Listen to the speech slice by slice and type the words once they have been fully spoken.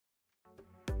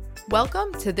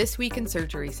Welcome to This Week in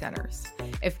Surgery Centers.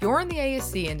 If you're in the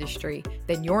ASC industry,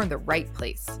 then you're in the right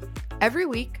place. Every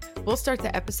week, we'll start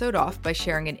the episode off by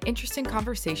sharing an interesting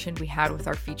conversation we had with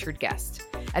our featured guest.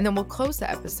 And then we'll close the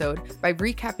episode by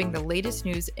recapping the latest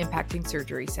news impacting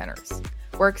surgery centers.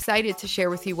 We're excited to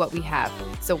share with you what we have,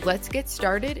 so let's get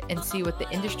started and see what the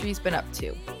industry's been up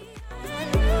to.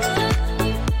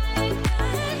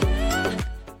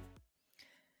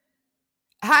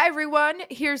 Hi, everyone.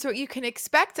 Here's what you can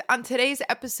expect on today's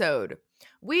episode.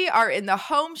 We are in the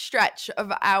home stretch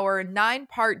of our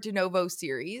 9-part de novo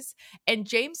series, and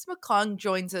James McClung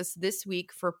joins us this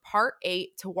week for part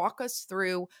 8 to walk us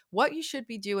through what you should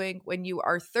be doing when you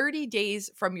are 30 days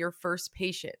from your first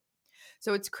patient.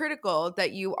 So it's critical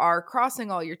that you are crossing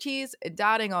all your T's and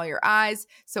dotting all your I's.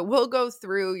 So we'll go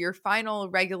through your final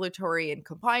regulatory and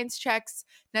compliance checks,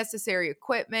 necessary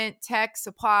equipment, tech,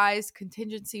 supplies,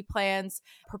 contingency plans,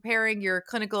 preparing your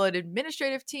clinical and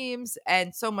administrative teams,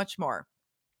 and so much more.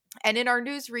 And in our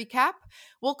news recap,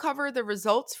 we'll cover the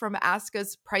results from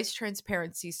ASCA's Price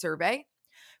Transparency Survey,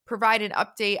 provide an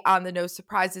update on the No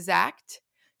Surprises Act,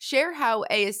 share how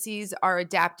ASCs are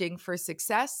adapting for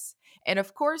success, and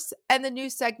of course, end the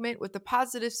news segment with a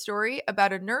positive story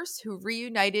about a nurse who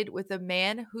reunited with a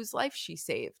man whose life she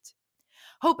saved.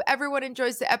 Hope everyone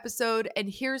enjoys the episode, and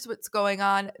here's what's going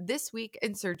on this week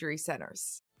in surgery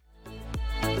centers.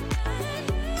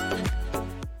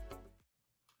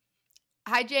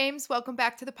 Hi, James. Welcome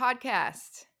back to the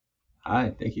podcast.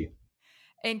 Hi, thank you.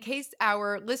 In case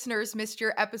our listeners missed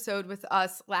your episode with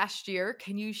us last year,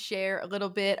 can you share a little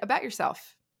bit about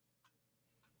yourself?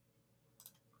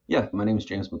 Yeah, my name is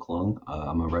James McClung.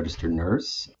 I'm a registered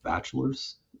nurse,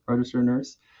 bachelor's registered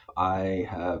nurse. I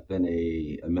have been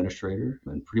an administrator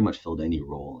and pretty much filled any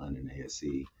role in an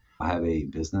ASC. I have a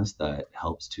business that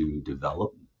helps to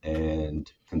develop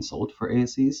and consult for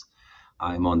ASCs.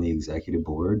 I'm on the executive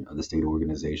board of the state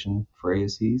organization for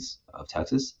ASCs of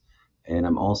Texas, and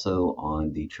I'm also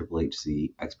on the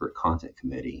HHC Expert Content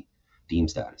Committee, Dean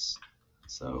status.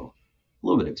 So a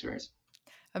little bit of experience.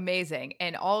 Amazing.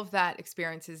 And all of that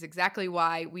experience is exactly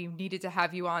why we needed to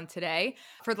have you on today.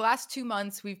 For the last 2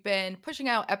 months, we've been pushing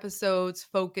out episodes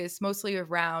focused mostly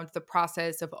around the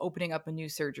process of opening up a new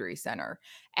surgery center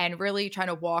and really trying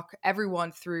to walk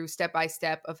everyone through step by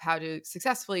step of how to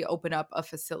successfully open up a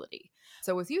facility.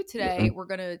 So with you today, we're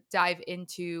going to dive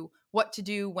into what to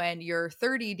do when you're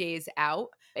 30 days out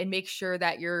and make sure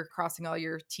that you're crossing all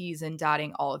your T's and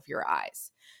dotting all of your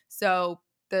I's. So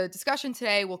the discussion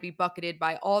today will be bucketed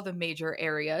by all the major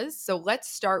areas. So let's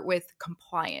start with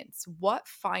compliance. What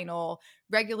final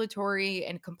regulatory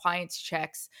and compliance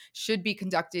checks should be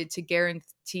conducted to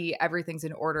guarantee everything's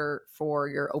in order for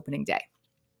your opening day?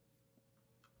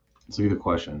 That's a good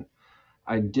question.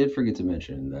 I did forget to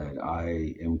mention that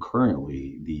I am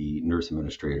currently the nurse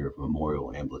administrator of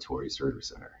Memorial Ambulatory Surgery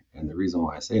Center. And the reason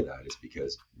why I say that is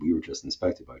because we were just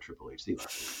inspected by HHC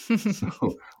last week.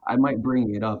 So I might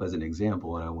bring it up as an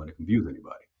example and I don't want to confuse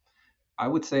anybody. I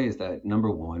would say is that number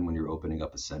one, when you're opening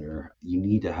up a center, you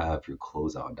need to have your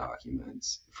closeout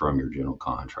documents from your general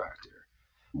contractor.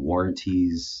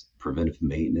 Warranties, preventive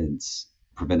maintenance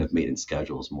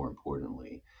schedules, more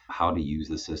importantly, how to use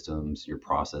the systems, your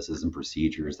processes and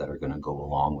procedures that are going to go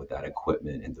along with that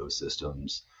equipment and those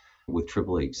systems. With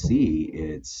HHC,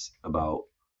 it's about,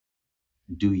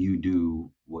 do you do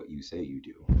what you say you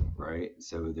do, right?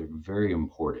 So they're very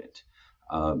important.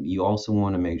 You also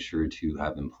want to make sure to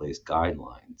have in place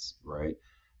guidelines, right?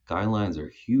 Guidelines are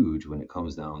huge when it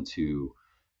comes down to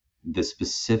the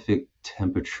specific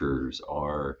temperatures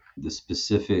or the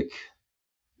specific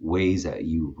ways that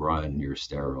you run your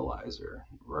sterilizer,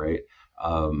 right?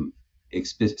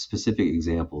 Specific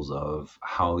examples of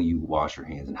how you wash your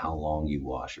hands and how long you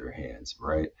wash your hands,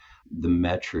 right? The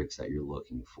metrics that you're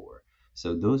looking for.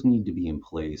 So those need to be in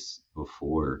place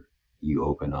before you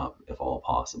open up, if all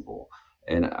possible.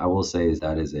 And I will say is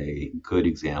that is a good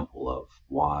example of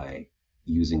why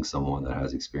using someone that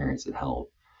has experience and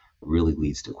help really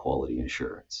leads to quality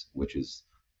assurance, which is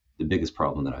the biggest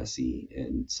problem that I see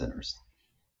in centers.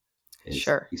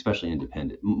 Sure. Especially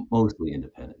mostly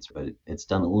independents, but it's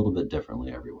done a little bit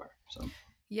differently everywhere. So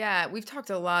yeah, we've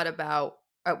talked a lot about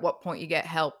at what point you get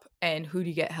help and who do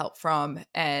you get help from.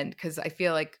 And because I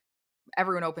feel like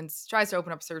everyone tries to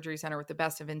open up a surgery center with the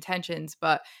best of intentions,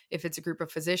 but if it's a group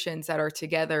of physicians that are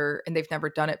together and they've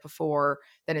never done it before,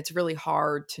 then it's really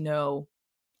hard to know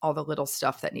all the little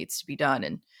stuff that needs to be done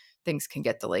and things can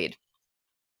get delayed.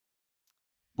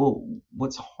 Well,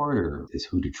 what's harder is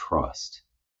who to trust.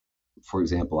 For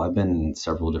example, I've been in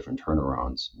several different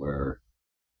turnarounds where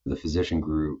the physician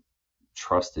group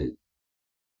trusted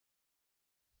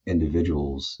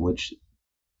individuals, which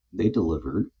they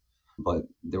delivered, but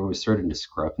there were certain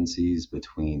discrepancies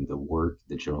between the work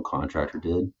the general contractor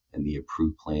did and the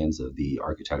approved plans of the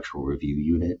architectural review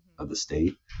unit of the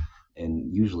state.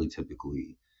 And usually,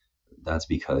 typically, that's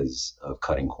because of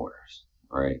cutting corners,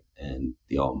 right? And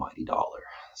the almighty dollar.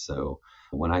 So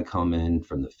when I come in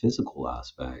from the physical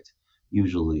aspect,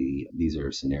 usually these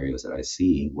are scenarios that I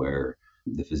see where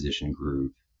the physician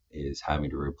group is having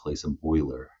to replace a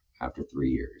boiler after 3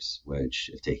 years, which,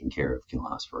 if taken care of, can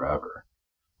last forever,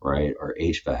 right? Or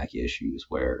HVAC issues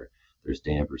where there's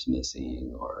dampers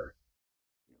missing or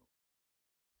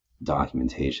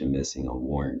documentation missing on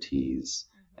warranties,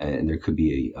 and there could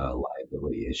be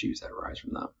liability issues that arise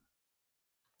from that.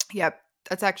 Yep,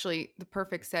 that's actually the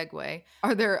perfect segue.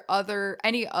 Are there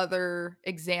any other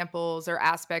examples or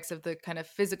aspects of the kind of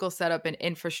physical setup and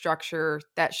infrastructure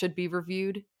that should be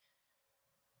reviewed?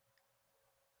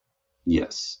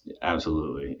 Yes,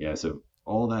 absolutely. Yeah. So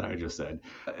all that I just said,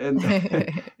 and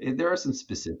there are some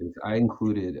specifics. I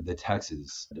included the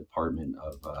Texas Department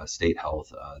of State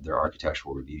Health. Their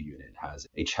architectural review unit has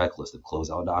a checklist of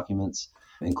closeout documents,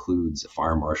 includes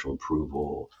fire marshal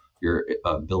approval, your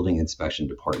building inspection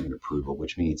department approval,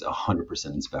 which means 100%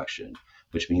 inspection,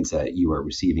 which means that you are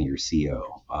receiving your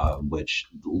CO, which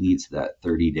leads to that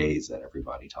 30 days that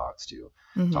everybody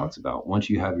Mhm. talks about.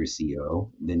 Once you have your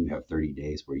CO, then you have 30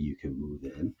 days where you can move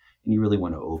in, and you really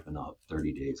want to open up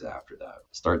 30 days after that.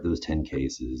 Start those 10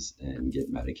 cases and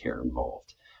get Medicare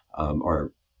involved,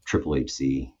 or Triple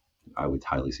HC. I would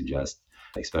highly suggest,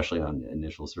 especially on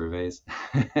initial surveys.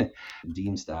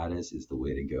 Deemed status is the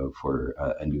way to go for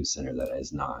a new center that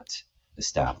is not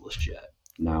established yet.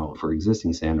 Now, for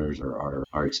existing centers or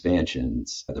our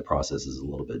expansions, the process is a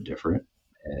little bit different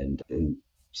and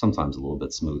sometimes a little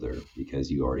bit smoother because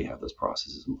you already have those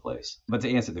processes in place. But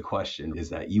to answer the question is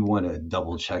that you want to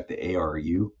double check the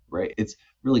ARU, right? It's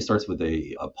really starts with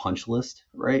a punch list,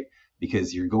 right?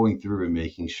 Because you're going through and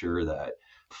making sure that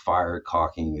fire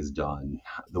caulking is done.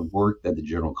 The work that the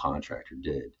general contractor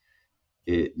did,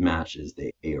 it matches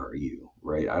the ARU,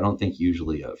 right? I don't think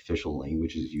usually official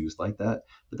language is used like that,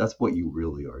 but that's what you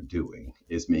really are doing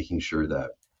is making sure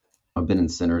that I've been in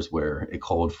centers where it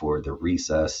called for the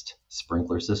recessed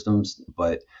sprinkler systems,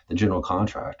 but the general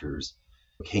contractors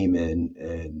came in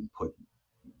and put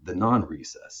the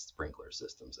non-recessed sprinkler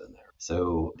systems in there.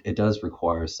 So it does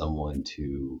require someone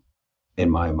to, in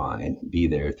my mind, be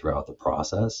there throughout the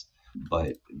process,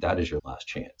 but that is your last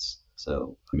chance.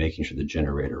 So making sure the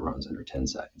generator runs under 10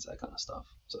 seconds, that kind of stuff.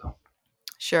 So,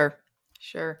 Sure.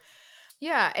 Sure.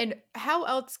 Yeah, and how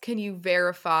else can you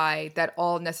verify that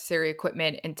all necessary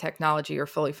equipment and technology are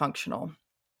fully functional?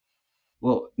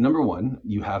 well, number one,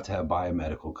 you have to have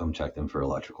biomedical come check them for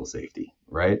electrical safety,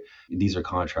 right? These are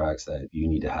contracts that you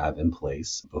need to have in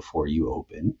place before you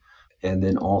open. And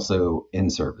then also in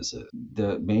services.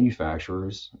 The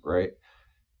manufacturers, right?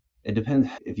 It depends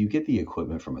if you get the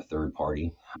equipment from a third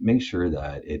party, make sure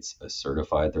that it's a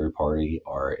certified third party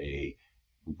or a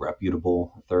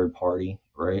reputable third party,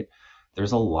 right?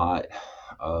 There's a lot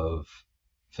of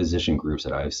physician groups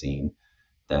that I've seen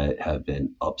that have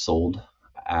been upsold,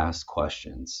 asked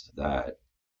questions that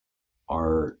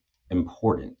are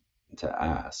important to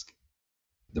ask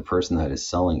the person that is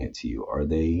selling it to you. Are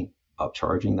they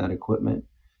upcharging that equipment?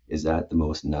 Is that the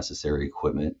most necessary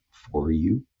equipment for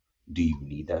you? Do you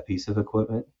need that piece of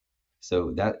equipment?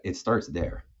 So that it starts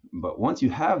there. But once you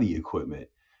have the equipment,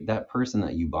 that person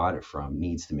that you bought it from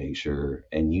needs to make sure,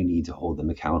 and you need to hold them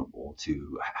accountable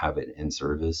to have it in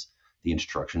service, the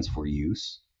instructions for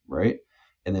use, right?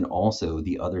 And then also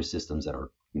the other systems that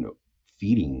are,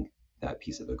 feeding that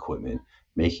piece of equipment,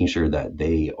 making sure that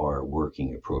they are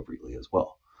working appropriately as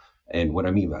well. And what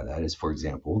I mean by that is, for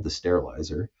example, the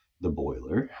sterilizer, the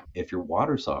boiler. If your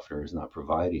water softener is not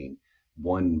providing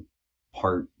one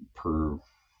part per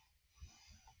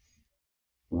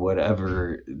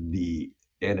whatever the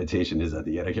annotation is at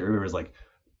the end. I can't remember. It's like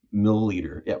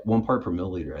milliliter. Yeah, 1 part per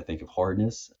milliliter, I think, of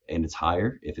hardness, and it's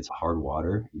higher. If it's hard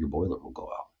water, your boiler will go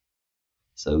out.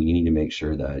 So you need to make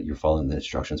sure that you're following the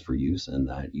instructions for use and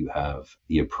that you have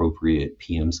the appropriate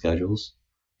PM schedules.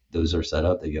 Those are set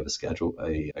up, that you have a schedule,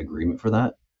 a agreement for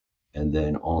that. And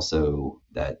then also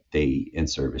that they in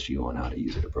service you on how to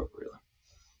use it appropriately.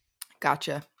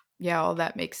 Gotcha. Yeah, all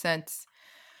that makes sense.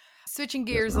 Switching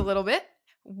Yes, gears a ma'am. little bit,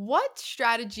 what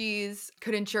strategies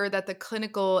could ensure that the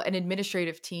clinical and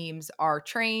administrative teams are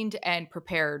trained and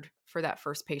prepared for that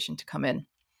first patient to come in?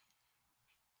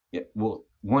 Yeah, well,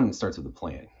 one it starts with a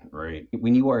plan, right?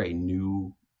 When you are a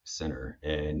new center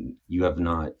and you have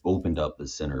not opened up a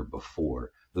center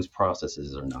before, those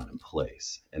processes are not in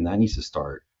place. And that needs to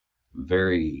start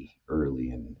very early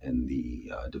in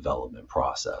the development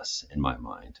process in my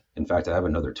mind. In fact, I have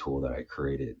another tool that I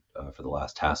created for the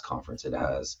last task conference. It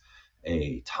has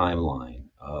a timeline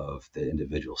of the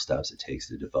individual steps it takes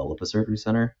to develop a surgery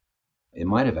center. It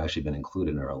might have actually been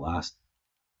included in our last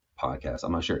podcast.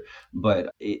 I'm not sure,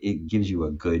 but it gives you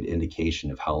a good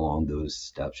indication of how long those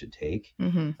steps should take.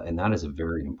 Mm-hmm. And that is a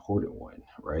very important one,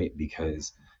 right?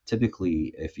 Because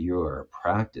typically, if you're a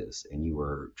practice and you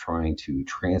are trying to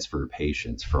transfer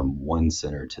patients from one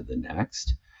center to the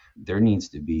next, there needs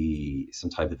to be some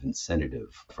type of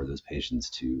incentive for those patients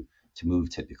to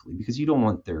move typically, because you don't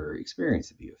want their experience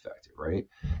to be affected, right?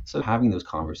 So having those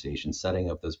conversations, setting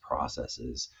up those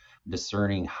processes,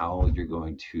 discerning how you're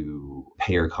going to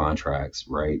pay your contracts,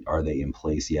 right? Are they in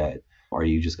place yet? Are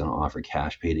you just going to offer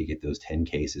cash pay to get those 10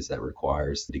 cases that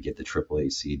requires to get the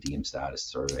HHC deemed status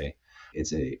survey?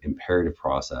 It's a imperative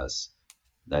process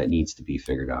that needs to be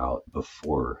figured out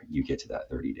before you get to that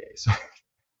 30 days.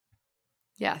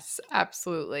 Yes,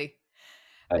 absolutely.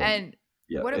 And And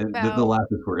yeah, what and the about, last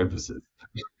is for emphasis.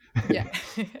 yeah.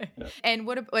 Yeah. And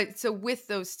what about, so with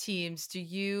those teams, do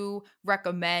you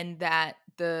recommend that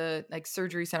the like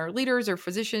surgery center leaders or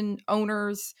physician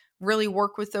owners really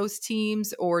work with those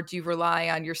teams, or do you rely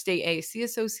on your state ASC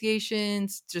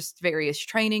associations, just various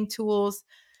training tools?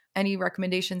 Any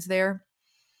recommendations there?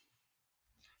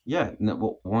 Yeah, no,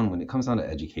 well, one, when it comes down to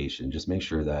education, just make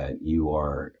sure that you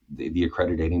are the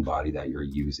accrediting body that you're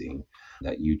using,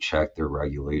 that you check their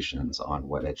regulations on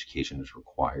what education is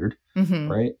required,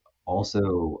 Mm-hmm. right?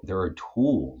 Also, there are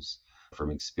tools from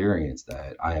experience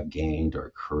that I have gained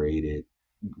or created.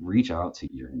 Reach out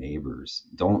to your neighbors.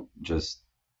 Don't just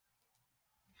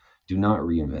do not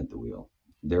reinvent the wheel.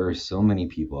 There are so many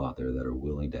people out there that are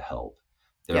willing to help.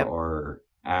 There Yep. are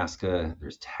ASCA,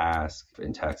 there's TASC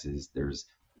in Texas, there's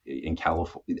in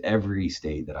California, every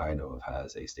state that I know of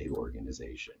has a state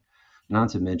organization. Not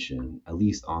to mention, at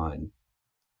least on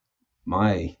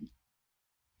my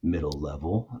middle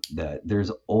level, that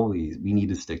there's always, we need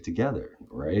to stick together,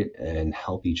 right? And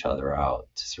help each other out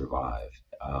to survive.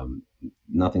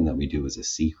 Nothing that we do is a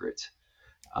secret.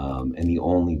 And the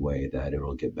only way that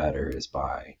it'll get better is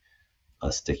by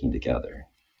us sticking together.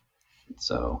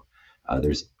 So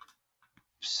there's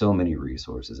so many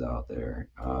resources out there.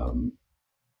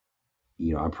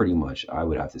 I pretty much, I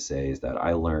would have to say is that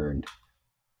I learned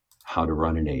how to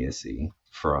run an ASC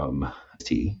from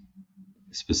T,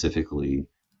 specifically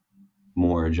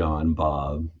more John,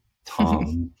 Bob,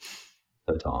 Tom,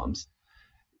 the Toms,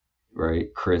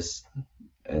 right? Chris,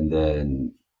 and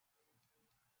then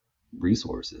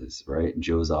resources, right?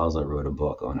 Joe Zaza wrote a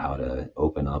book on how to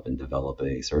open up and develop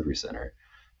a surgery center.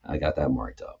 I got that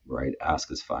marked up, right?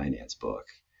 Aska's finance book,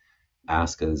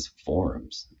 Aska's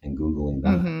forums, and Googling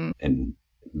that Mm-hmm. and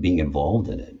being involved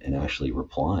in it and actually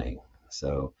replying.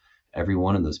 So every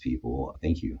one of those people,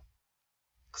 thank you,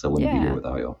 because I wouldn't be here Yeah.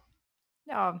 without you.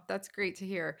 Oh, that's great to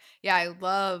hear. Yeah, I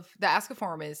love the Ask a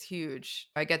Forum is huge.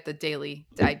 I get the daily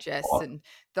It's digests awesome. and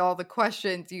all the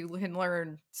questions. You can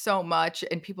learn so much,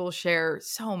 and people share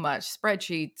so much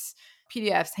spreadsheets,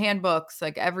 PDFs, handbooks.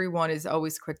 Like everyone is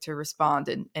always quick to respond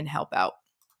and help out.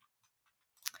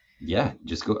 Yeah,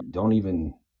 just go. Don't get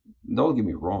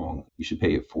me wrong. You should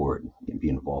pay it forward and be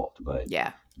involved, but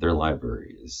Yeah. their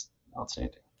library is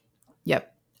outstanding.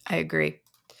 Yep. I agree.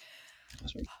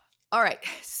 That's right. All right.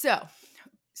 So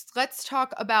let's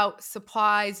talk about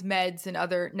supplies, meds, and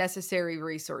other necessary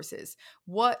resources.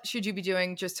 What should you be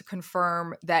doing just to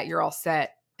confirm that you're all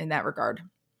set in that regard?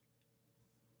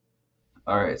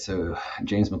 All right. So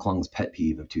James McClung's pet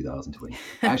peeve of 2023.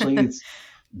 Actually, it's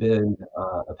been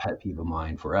a pet peeve of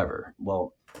mine forever.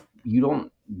 Well, you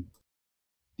don't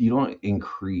you don't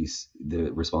increase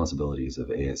the responsibilities of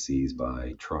ASCs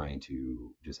by trying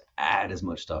to just add as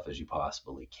much stuff as you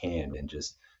possibly can and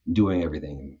just doing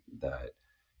everything that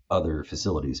other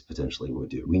facilities potentially would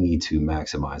do. We need to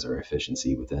maximize our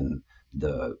efficiency within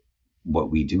the what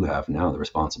we do have now, the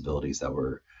responsibilities that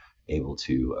we're able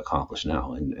to accomplish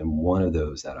now. And one of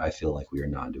those that I feel like we are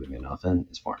not doing enough in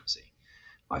is pharmacy.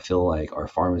 I feel like our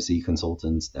pharmacy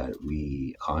consultants that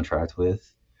we contract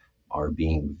with are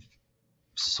being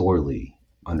sorely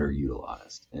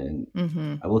underutilized. And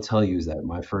Mm-hmm. I will tell you is that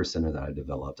my first center that I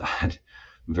developed, I had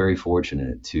very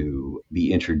fortunate to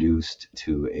be introduced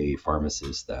to a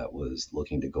pharmacist that was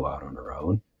looking to go out on her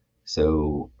own.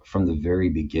 So from the very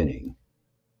beginning,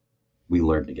 we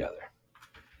learned together.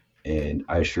 And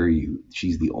I assure you,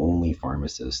 she's the only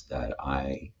pharmacist that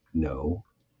I know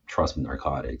trusts with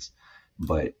narcotics,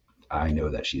 but I know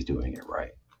that she's doing it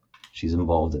right. She's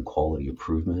involved in quality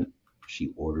improvement.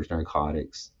 She orders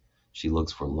narcotics. She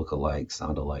looks for look-alike,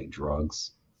 sound-alike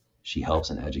drugs. She helps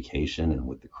in education and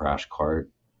with the crash cart,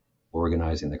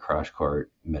 organizing the crash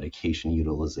cart, medication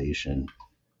utilization,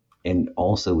 and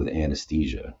also with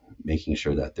anesthesia, making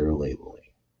sure that they're labeling,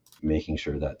 making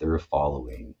sure that they're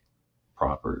following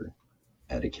proper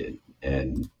etiquette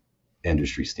and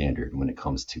industry standard when it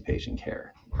comes to patient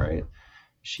care, right?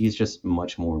 She's just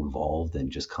much more involved than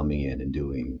just coming in and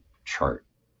doing chart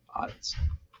audits.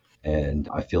 And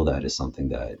I feel that is something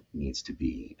that needs to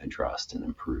be addressed and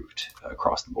improved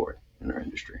across the board in our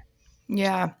industry.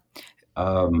 Yeah.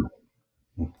 Um,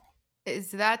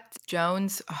 Is that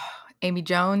Jones? Oh, Amy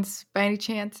Jones, by any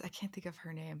chance? I can't think of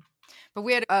her name. But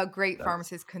we had a great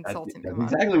pharmacist consultant that's come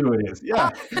on. exactly who it is. Yeah.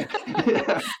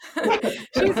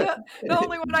 She's the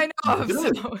only one I know of.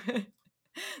 Good. So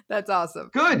that's awesome.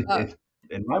 Good.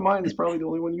 In my mind, it's probably the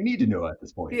only one you need to know at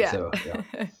this point. Yeah. So,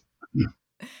 yeah.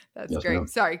 That's Yes, great. ma'am.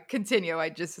 Sorry, continue. I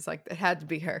just was like, it had to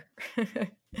be her.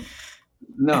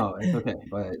 No, it's okay.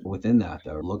 But within that,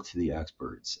 though, look to the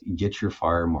experts. Get your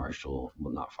fire marshal,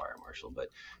 well, not fire marshal, but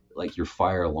like your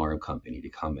fire alarm company to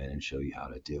come in and show you how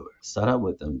to do it. Set up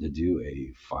with them to do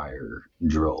a fire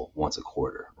drill once a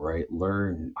quarter, right?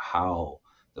 Learn how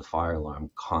the fire alarm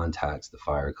contacts the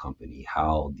fire company,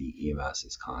 how the EMS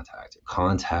is contacted.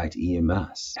 Contact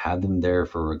EMS, have them there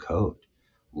for a code.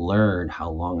 Learn how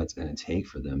long it's going to take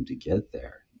for them to get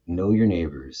there. Know your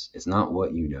neighbors. It's not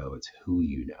what you know, it's who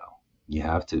you know. You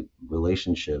have to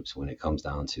relationships when it comes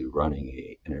down to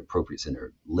running an appropriate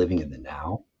center, living in the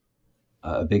now.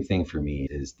 A big thing for me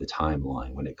is the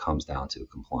timeline when it comes down to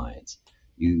compliance.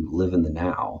 You live in the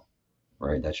now,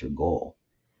 right? That's your goal,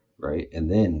 right? And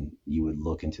then you would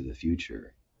look into the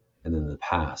future, and then the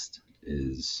past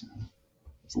is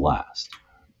last,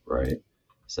 right?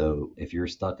 So if you're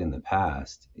stuck in the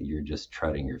past, you're just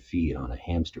treading your feet on a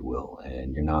hamster wheel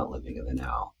and you're not living in the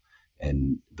now.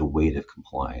 And the weight of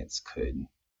compliance could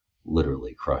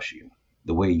literally crush you.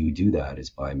 The way you do that is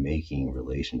by making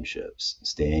relationships,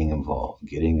 staying involved,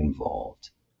 getting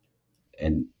involved,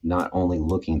 and not only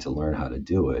looking to learn how to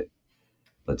do it,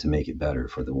 but to make it better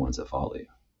for the ones that follow you.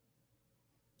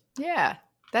 Yeah,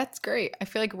 that's great. I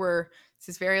feel like this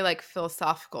is very like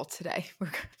philosophical today.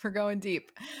 We're going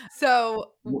deep.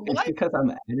 So Well, it's what? because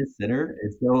I'm at a center.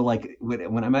 It's so like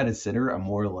when I'm at a center, I'm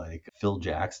more like Phil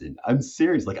Jackson. I'm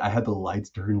serious. Like I had the lights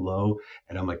turned low,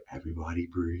 and I'm like, everybody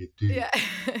breathe deep. Yeah.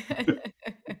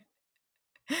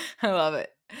 I love it.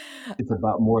 It's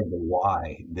about more of the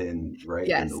why than than the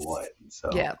Yes. what. So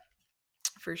Yeah,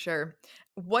 for sure.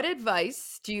 What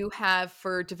advice do you have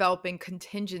for developing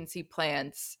contingency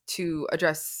plans to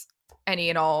address any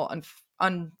and all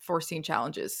unforeseen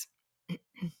challenges?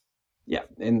 yeah,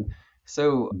 and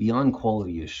so beyond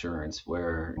quality assurance,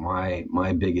 where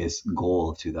my biggest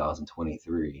goal of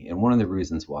 2023, and one of the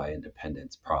reasons why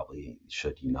independents probably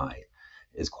should unite,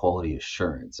 is quality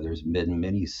assurance. There's been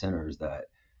many centers that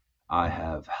I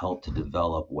have helped to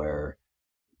develop where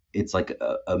it's like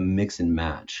a mix and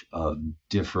match of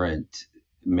different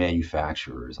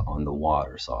manufacturers on the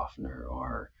water softener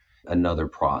or another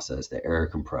process, the air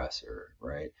compressor,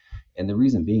 right? And the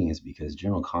reason being is because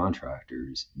general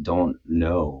contractors don't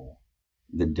know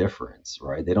the difference,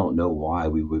 right? They don't know why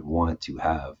we would want to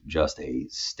have just a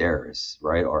Steris,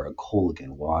 right, or a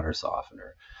Colican water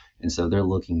softener. And so they're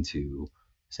looking to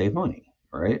save money,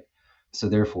 right? So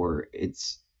therefore,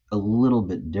 it's a little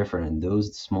bit different, and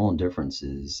those small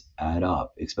differences add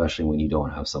up, especially when you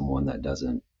don't have someone that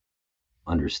doesn't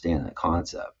understand that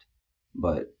concept.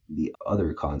 But the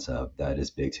other concept that is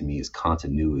big to me is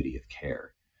continuity of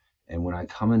care. And when I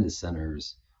come into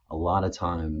centers, a lot of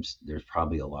times there's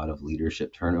probably a lot of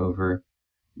leadership turnover,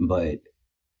 but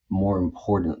more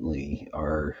importantly,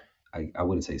 or I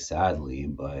wouldn't say sadly,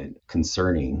 but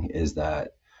concerning, is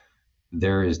that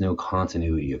there is no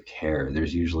continuity of care.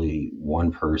 There's usually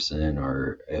one person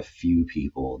or a few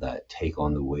people that take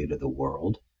on the weight of the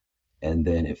world. And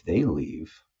then if they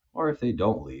leave, or if they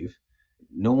don't leave,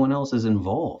 no one else is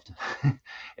involved.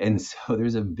 And so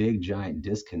there's a big giant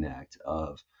disconnect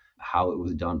of how it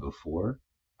was done before,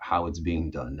 how it's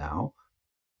being done now,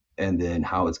 and then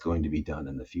how it's going to be done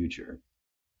in the future.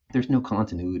 There's no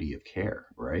continuity of care,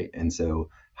 right? And so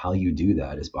how you do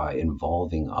that is by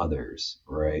involving others,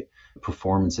 right?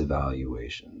 Performance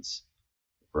evaluations,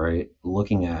 right?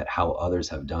 Looking at how others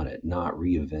have done it, not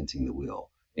reinventing the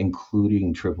wheel,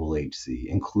 including Triple HC,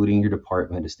 including your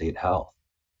Department of State Health.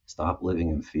 Stop living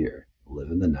in fear, live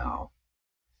in the now,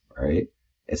 right?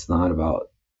 It's not about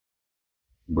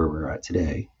where we're at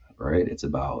today, right? It's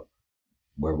about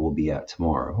where we'll be at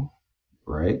tomorrow,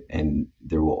 right? And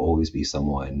there will always be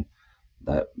someone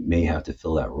that may have to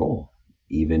fill that role,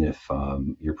 even if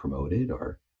you're promoted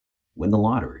or win the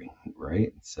lottery,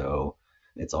 right? So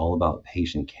It's all about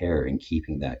patient care and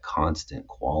keeping that constant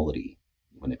quality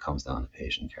when it comes down to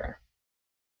patient care.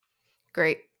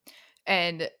 Great.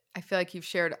 And I feel like you've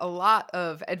shared a lot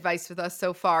of advice with us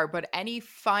so far, but any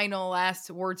final last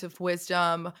words of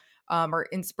wisdom or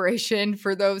inspiration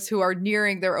for those who are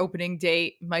nearing their opening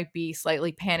date, might be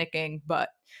slightly panicking, but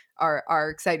are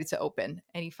excited to open?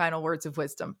 Any final words of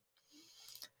wisdom?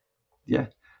 Yeah,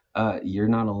 you're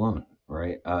not alone,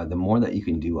 right? The more that you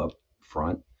can do up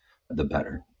front, the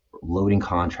better. Loading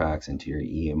contracts into your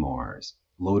EMRs,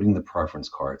 loading the preference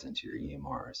cards into your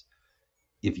EMRs.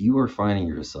 If you are finding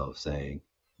yourself saying,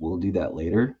 we'll do that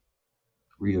later,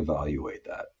 reevaluate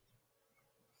that.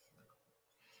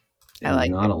 I And you're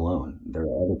like not it. alone. There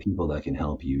are other people that can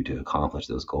help you to accomplish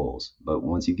those goals. But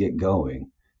once you get going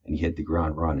and you hit the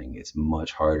ground running, it's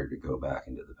much harder to go back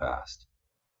into the past.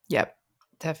 Yep,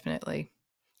 definitely.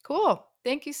 Cool.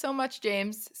 Thank you so much,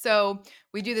 James. So,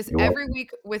 we do this You're every welcome.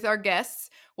 week with our guests.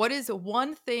 What is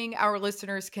one thing our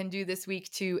listeners can do this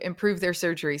week to improve their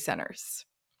surgery centers?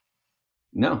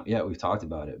 No, yeah, we've talked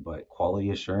about it, but quality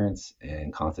assurance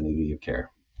and continuity of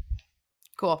care.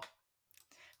 Cool.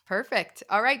 Perfect.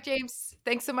 All right, James.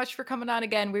 Thanks so much for coming on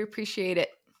again. We appreciate it.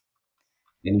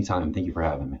 Anytime. Thank you for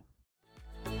having me.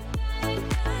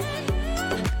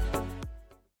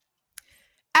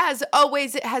 As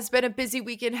always, it has been a busy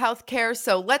week in healthcare,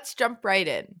 so let's jump right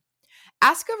in.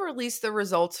 ASCA released the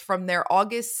results from their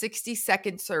August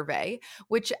 60-second survey,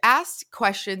 which asked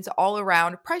questions all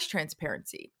around price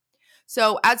transparency.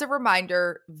 So, as a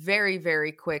reminder, very,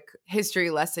 very quick history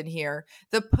lesson here.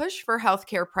 The push for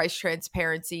healthcare price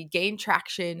transparency gained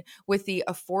traction with the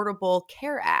Affordable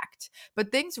Care Act, but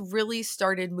things really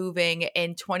started moving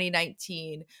in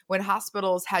 2019 when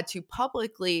hospitals had to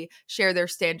publicly share their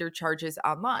standard charges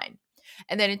online.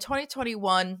 And then in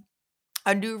 2021,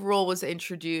 a new rule was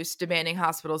introduced demanding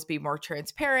hospitals be more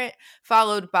transparent,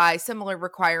 followed by similar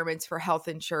requirements for health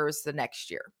insurers the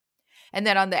next year. And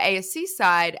then on the ASC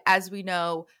side, as we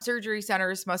know, surgery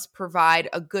centers must provide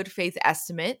a good faith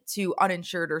estimate to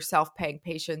uninsured or self paying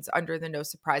patients under the No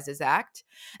Surprises Act.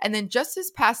 And then just this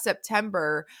past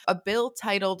September, a bill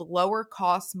titled Lower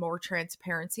Costs, More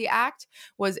Transparency Act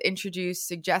was introduced,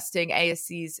 suggesting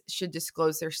ASCs should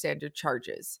disclose their standard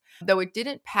charges. Though it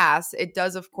didn't pass, it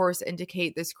does, of course,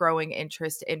 indicate this growing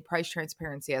interest in price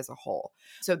transparency as a whole.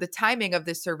 So the timing of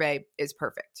this survey is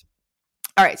perfect.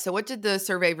 All right, so what did the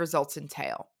survey results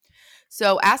entail?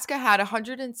 So ASCA had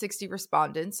 160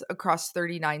 respondents across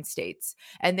 39 states,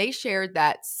 and they shared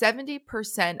that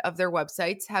 70% of their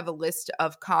websites have a list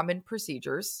of common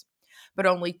procedures, but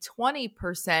only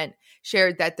 20%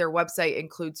 shared that their website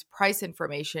includes price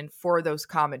information for those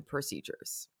common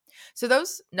procedures. So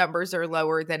those numbers are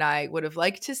lower than I would have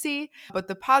liked to see. But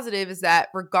the positive is that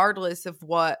regardless of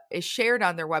what is shared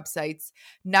on their websites,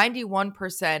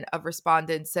 91% of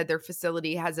respondents said their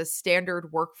facility has a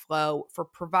standard workflow for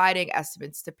providing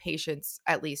estimates to patients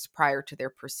at least prior to their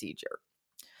procedure.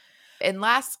 And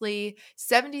lastly,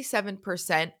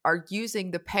 77% are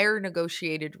using the payer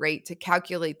negotiated rate to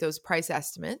calculate those price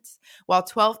estimates, while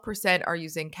 12% are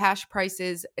using cash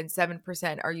prices and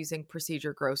 7% are using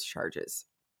procedure gross charges.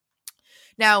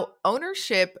 Now,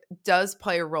 ownership does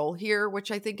play a role here,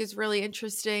 which I think is really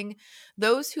interesting.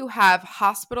 Those who have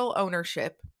hospital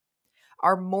ownership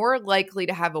are more likely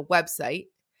to have a website,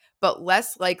 but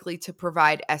less likely to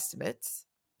provide estimates.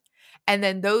 And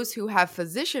then those who have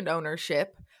physician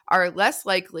ownership are less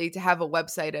likely to have a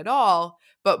website at all,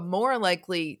 but more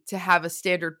likely to have a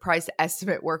standard price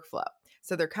estimate workflow.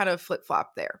 So they're kind of flip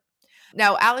flop there.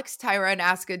 Now, Alex, Tyra, and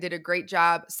Aska did a great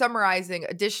job summarizing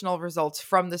additional results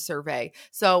from the survey.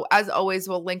 So, as always,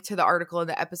 we'll link to the article in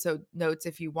the episode notes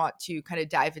if you want to kind of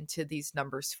dive into these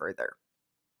numbers further.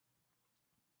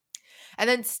 And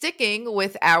then sticking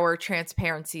with our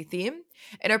transparency theme,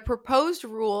 in a proposed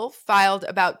rule filed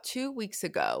about 2 weeks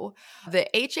ago, the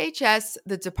HHS,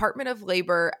 the Department of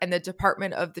Labor, and the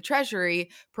Department of the Treasury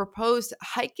proposed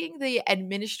hiking the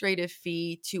administrative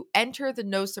fee to enter the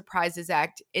No Surprises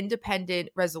Act independent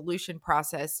resolution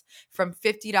process from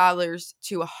 $50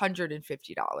 to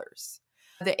 $150.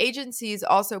 The agencies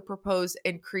also propose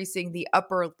increasing the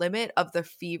upper limit of the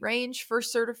fee range for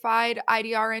certified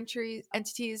IDR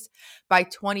entities by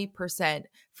 20%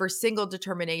 for single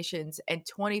determinations and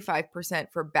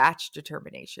 25% for batch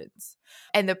determinations.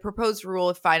 And the proposed rule,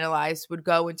 if finalized, would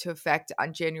go into effect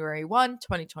on January 1,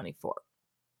 2024.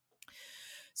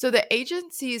 So the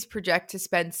agencies project to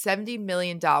spend $70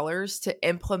 million to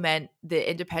implement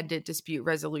the independent dispute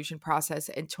resolution process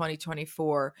in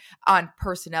 2024 on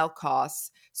personnel costs,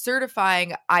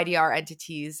 certifying IDR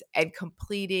entities, and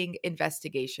completing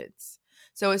investigations.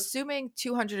 So, assuming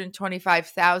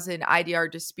 225,000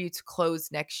 IDR disputes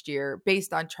close next year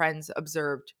based on trends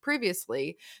observed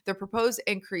previously, the proposed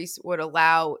increase would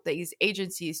allow these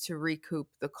agencies to recoup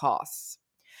the costs.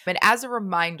 And as a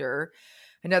reminder,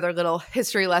 another little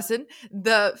history lesson,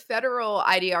 the federal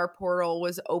IDR portal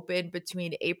was open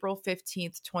between April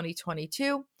 15th,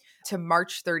 2022 to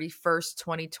March 31st,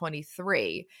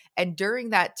 2023. And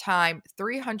during that time,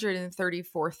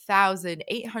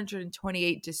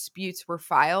 334,828 disputes were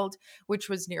filed, which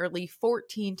was nearly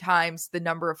 14 times the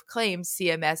number of claims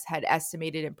CMS had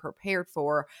estimated and prepared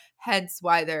for, hence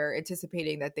why they're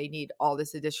anticipating that they need all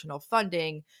this additional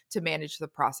funding to manage the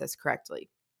process correctly.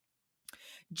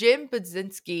 Jim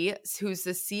Budzinski, who's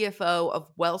the CFO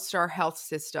of Wellstar Health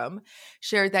System,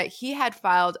 shared that he had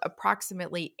filed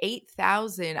approximately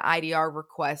 8,000 IDR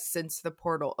requests since the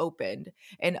portal opened,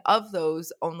 and of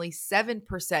those, only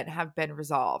 7% have been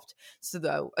resolved. So,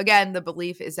 though, again, the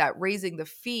belief is that raising the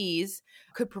fees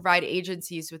could provide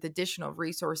agencies with additional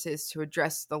resources to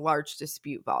address the large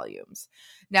dispute volumes.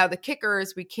 Now, the kicker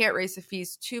is we can't raise the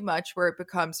fees too much where it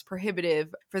becomes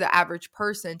prohibitive for the average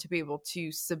person to be able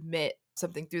to submit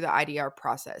something through the IDR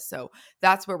process. So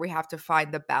that's where we have to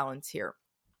find the balance here.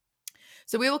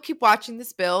 So we will keep watching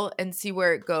this bill and see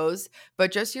where it goes,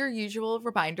 but just your usual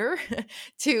reminder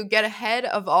to get ahead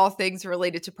of all things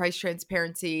related to price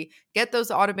transparency, get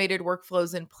those automated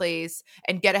workflows in place,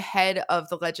 and get ahead of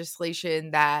the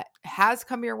legislation that has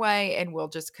come your way and will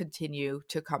just continue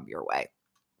to come your way.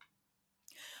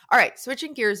 All right,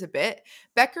 switching gears a bit,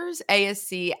 Becker's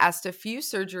ASC asked a few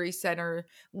surgery center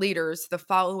leaders the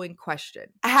following question: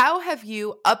 how have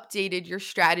you updated your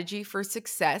strategy for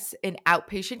success in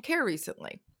outpatient care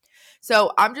recently?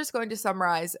 So I'm just going to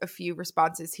summarize a few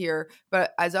responses here,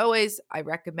 but as always, I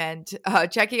recommend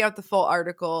checking out the full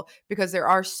article because there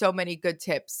are so many good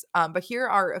tips. But here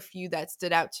are a few that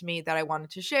stood out to me that I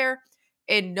wanted to share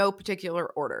in no particular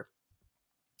order.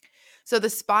 So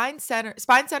the Spine Center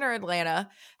Atlanta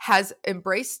has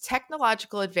embraced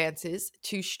technological advances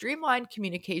to streamline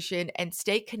communication and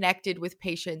stay connected with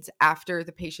patients after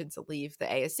the patients leave the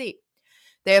ASC.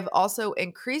 They have also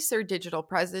increased their digital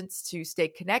presence to stay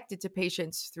connected to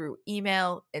patients through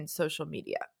email and social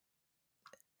media.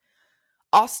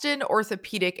 Austin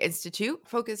Orthopedic Institute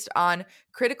focused on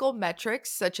critical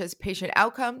metrics such as patient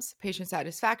outcomes, patient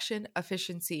satisfaction,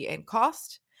 efficiency, and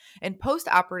cost. And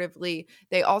post-operatively,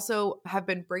 they also have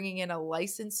been bringing in a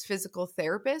licensed physical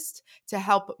therapist to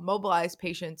help mobilize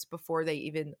patients before they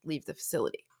even leave the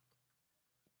facility.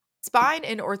 Spine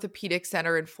and Orthopedic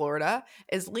Center in Florida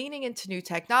is leaning into new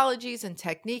technologies and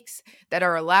techniques that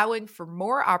are allowing for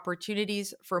more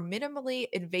opportunities for minimally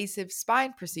invasive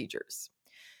spine procedures.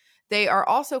 They are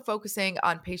also focusing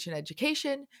on patient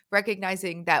education,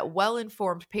 recognizing that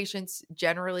well-informed patients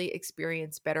generally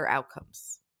experience better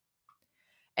outcomes.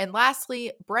 And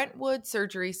lastly, Brentwood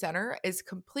Surgery Center is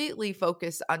completely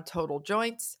focused on total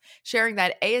joints, sharing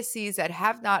that ASCs that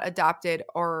have not adopted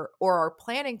or are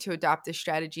planning to adopt this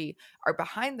strategy are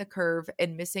behind the curve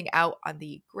and missing out on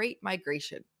the great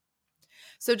migration.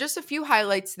 So just a few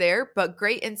highlights there, but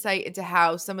great insight into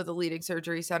how some of the leading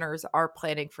surgery centers are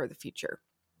planning for the future.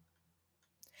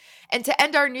 And to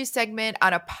end our news segment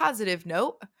on a positive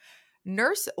note,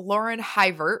 Nurse Lauren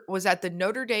Hivert was at the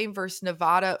Notre Dame versus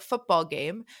Nevada football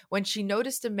game when she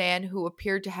noticed a man who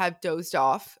appeared to have dozed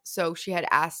off, so she had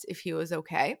asked if he was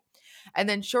okay. And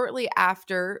then shortly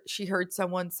after, she heard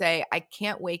someone say, "I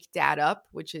can't wake Dad up,"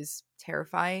 which is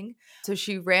terrifying. So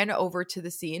she ran over to the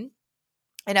scene.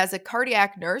 And as a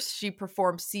cardiac nurse, she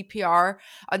performed CPR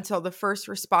until the first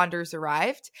responders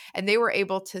arrived, and they were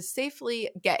able to safely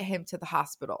get him to the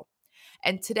hospital.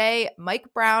 And today,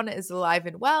 Mike Brown is alive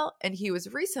and well, and he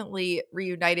was recently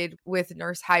reunited with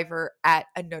Nurse Hivert at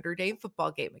a Notre Dame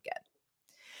football game again.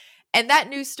 And that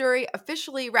news story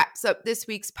officially wraps up this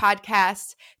week's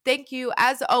podcast. Thank you,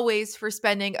 as always, for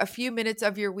spending a few minutes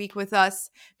of your week with us.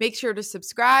 Make sure to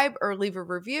subscribe or leave a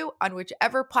review on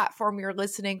whichever platform you're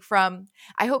listening from.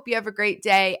 I hope you have a great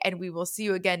day, and we will see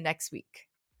you again next week.